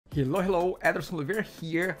Hello, Ederson Oliveira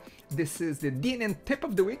here. This is the DNN tip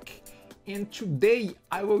of the week, and today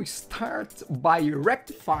I will start by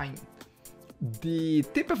rectifying the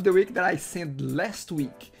tip of the week that I sent last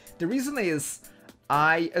week. The reason is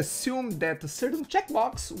I assumed that a certain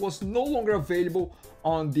checkbox was no longer available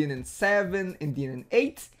on DNN 7 and DNN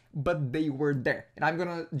 8, but they were there. And I'm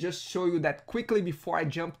gonna just show you that quickly before I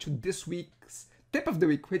jump to this week's tip of the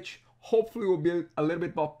week, which hopefully will be a little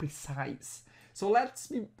bit more precise. So let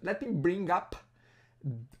me bring up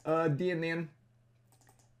DNN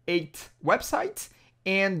 8 website,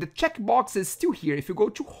 and the checkbox is still here. If you go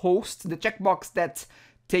to host, the checkbox that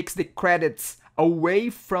takes the credits away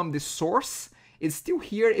from the source is still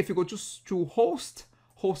here. If you go to host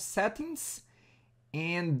settings,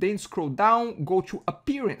 and then scroll down, go to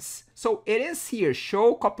appearance. So it is here,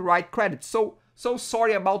 show copyright credits. So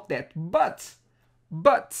sorry about that, but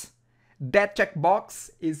that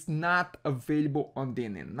checkbox is not available on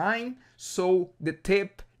DNN 9, so the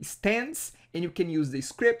tip stands and you can use the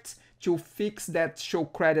script to fix that show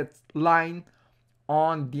credit line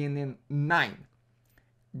on DNN 9.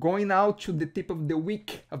 Going now to the tip of the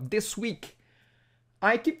week, of this week,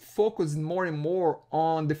 I keep focusing more and more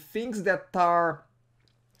on the things that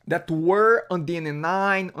were on DNN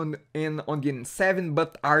 9 and on DNN 7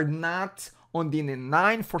 but are not on DNN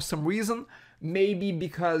 9 for some reason, maybe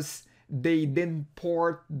because they didn't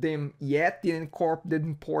port them yet, DNN Corp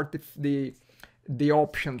didn't port the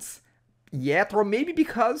options yet, or maybe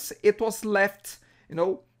because it was left,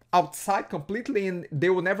 outside completely and they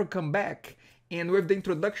will never come back. And with the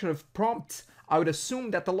introduction of prompts, I would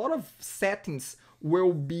assume that a lot of settings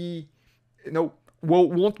will be,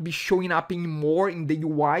 won't be showing up anymore in the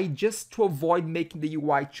UI, just to avoid making the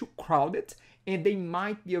UI too crowded, and they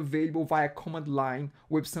might be available via command line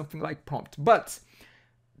with something like prompt. But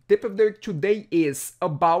tip of the week today is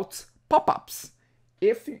about pop-ups.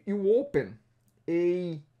 If you open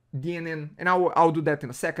a DNN, and I'll do that in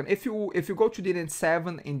a second. If you go to DNN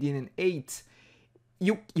 7 and DNN 8,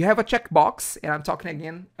 you have a checkbox, and I'm talking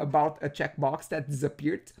again about a checkbox that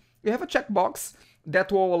disappeared. You have a checkbox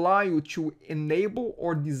that will allow you to enable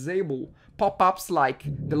or disable pop-ups like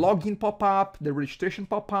the login pop-up, the registration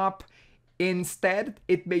pop-up. Instead,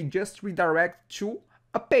 it may just redirect to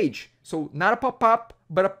a page. So not a pop-up,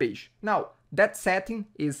 but a page. Now, that setting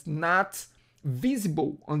is not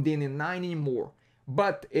visible on DNN 9 anymore,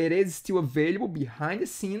 but it is still available behind the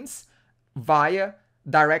scenes via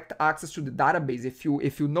direct access to the database.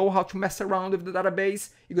 If you know how to mess around with the database,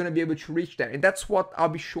 you're going to be able to reach that. And that's what I'll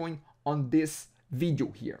be showing on this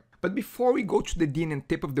video here. But before we go to the DNN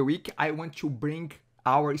tip of the week, I want to bring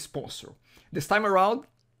our sponsor. This time around,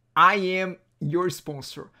 I am your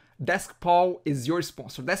sponsor. DeskPaul is your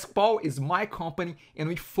sponsor. DeskPaul is my company, and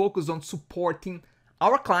we focus on supporting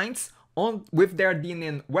our clients with their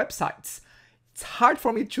DNN websites. It's hard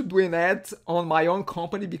for me to do an ad on my own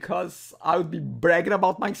company because I would be bragging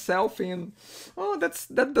about myself, and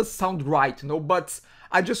that does sound right, but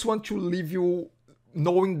I just want to leave you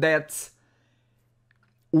knowing that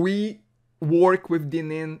we work with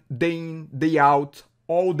DNN day in, day out,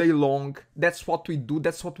 all day long. That's what we do.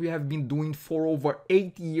 That's what we have been doing for over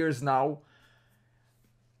 8 years now.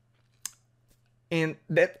 And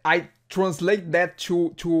that I translate that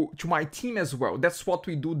to my team as well. That's what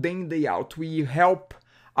we do day in, day out. We help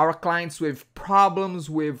our clients with problems,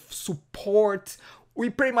 with support. We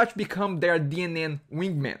pretty much become their DNN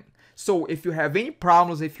wingman. So if you have any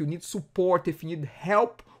problems, if you need support, if you need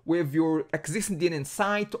help with your existing DNN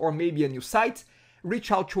site or maybe a new site,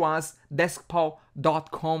 reach out to us,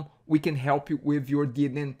 deskpaul.com. We can help you with your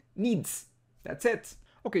DNN needs. That's it.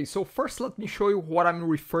 Okay, so first let me show you what I'm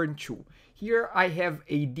referring to. Here I have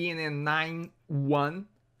a DNN 9.1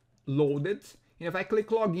 loaded, and if I click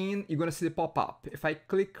login, you're gonna see the pop-up. If I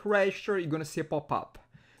click register, you're gonna see a pop-up.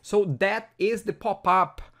 So that is the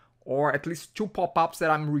pop-up, or at least two pop-ups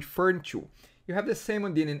that I'm referring to. You have the same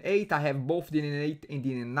on DNN 8. I have both DNN 8 and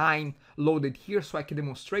DNN 9 loaded here so I can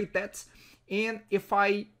demonstrate that. And if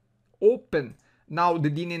I open now the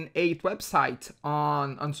DNN 8 website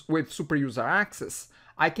with super user access,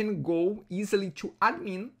 I can go easily to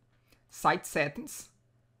admin, site settings.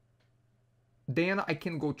 Then I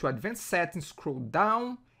can go to advanced settings, scroll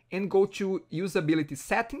down and go to usability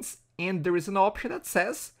settings. And there is an option that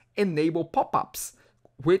says enable pop-ups,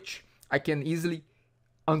 which I can easily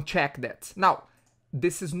uncheck that. Now,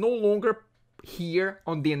 this is no longer here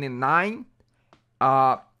on DNN 9.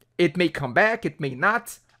 It may come back, it may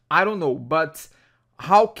not, I don't know, but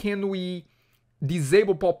how can we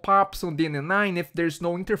disable pop-ups on DNN 9 if there's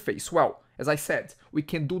no interface? Well, as I said, we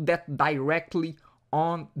can do that directly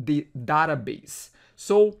on the database.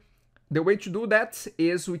 So the way to do that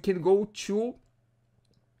is we can go to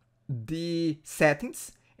the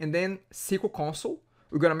settings and then SQL console.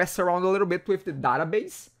 We're gonna mess around a little bit with the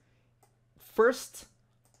database. First,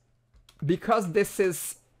 because this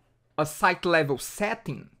is a site level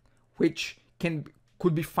setting, which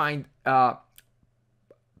could be found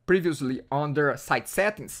previously under site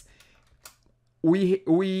settings,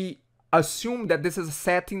 we assume that this is a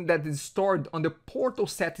setting that is stored on the portal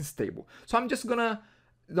settings table. So I'm just gonna,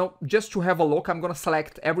 just to have a look, I'm gonna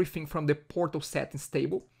select everything from the portal settings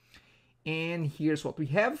table. And here's what we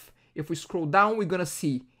have. If we scroll down, we're gonna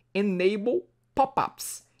see enable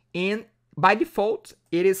pop-ups. And by default,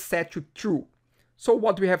 it is set to true. So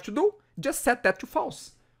what we have to do, just set that to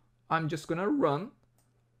false. I'm just gonna run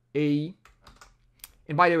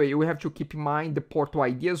and by the way, we have to keep in mind the portal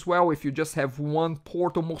ID as well. If you just have one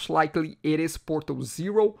portal, most likely it is portal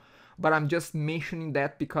 0, but I'm just mentioning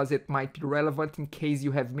that because it might be relevant in case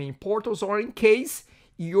you have many portals or in case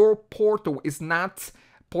your portal is not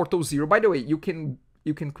portal 0. By the way, you can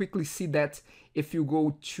quickly see that if you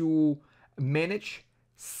go to manage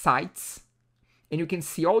sites, and you can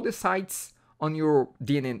see all the sites on your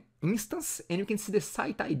DNN instance, and you can see the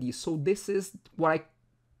site ID. So this is what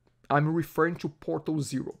I'm referring to portal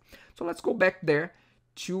 0. So let's go back there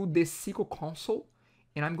to the SQL console,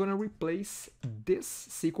 and I'm gonna replace this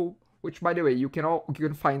SQL, which by the way, you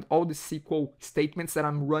can find all the SQL statements that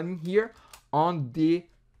I'm running here on the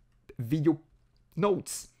video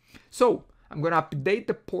notes. So I'm gonna update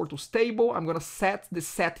the portals table. I'm gonna set the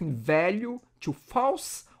setting value to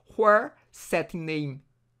false, where setting name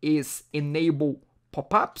is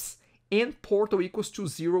EnablePopUps, and portal equals to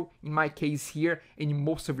 0 in my case here, and in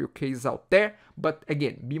most of your cases out there. But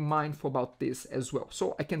again, be mindful about this as well.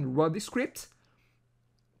 So I can run the script.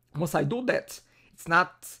 Once I do that, it's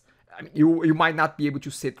not, I mean, you might not be able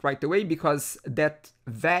to see it right away because that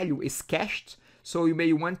value is cached. So you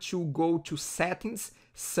may want to go to settings,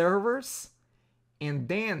 servers, and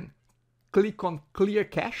then click on clear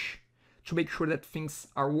cache to make sure that things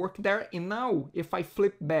are working there. And now if I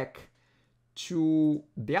flip back to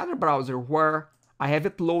the other browser where I have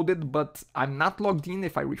it loaded but I'm not logged in,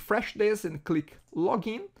 if I refresh this and click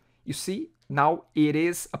login, you see now it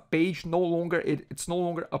is a page, it's no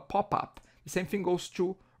longer a pop-up. The same thing goes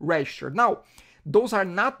to register. Now those are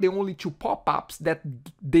not the only two pop-ups that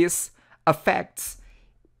this affects.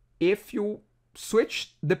 If you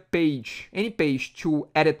switch the page, any page, to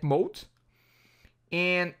edit mode,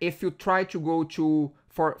 and if you try to go to,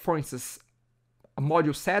 for instance,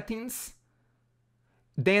 module settings,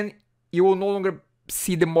 then you will no longer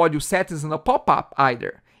see the module settings in a pop-up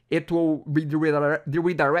either. It will be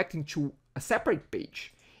redirecting to a separate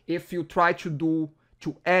page. If you try to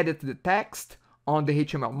edit the text on the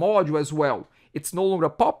HTML module as well, it's no longer a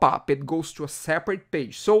pop-up, it goes to a separate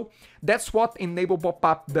page. So that's what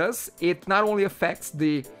EnablePopUp does. It not only affects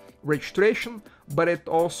the registration, but it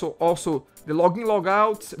also the login,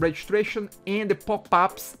 logout, registration, and the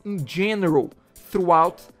pop-ups in general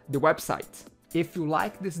throughout the website. If you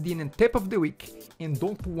like this DNN tip of the week and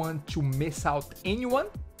don't want to miss out anyone,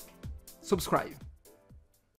 subscribe.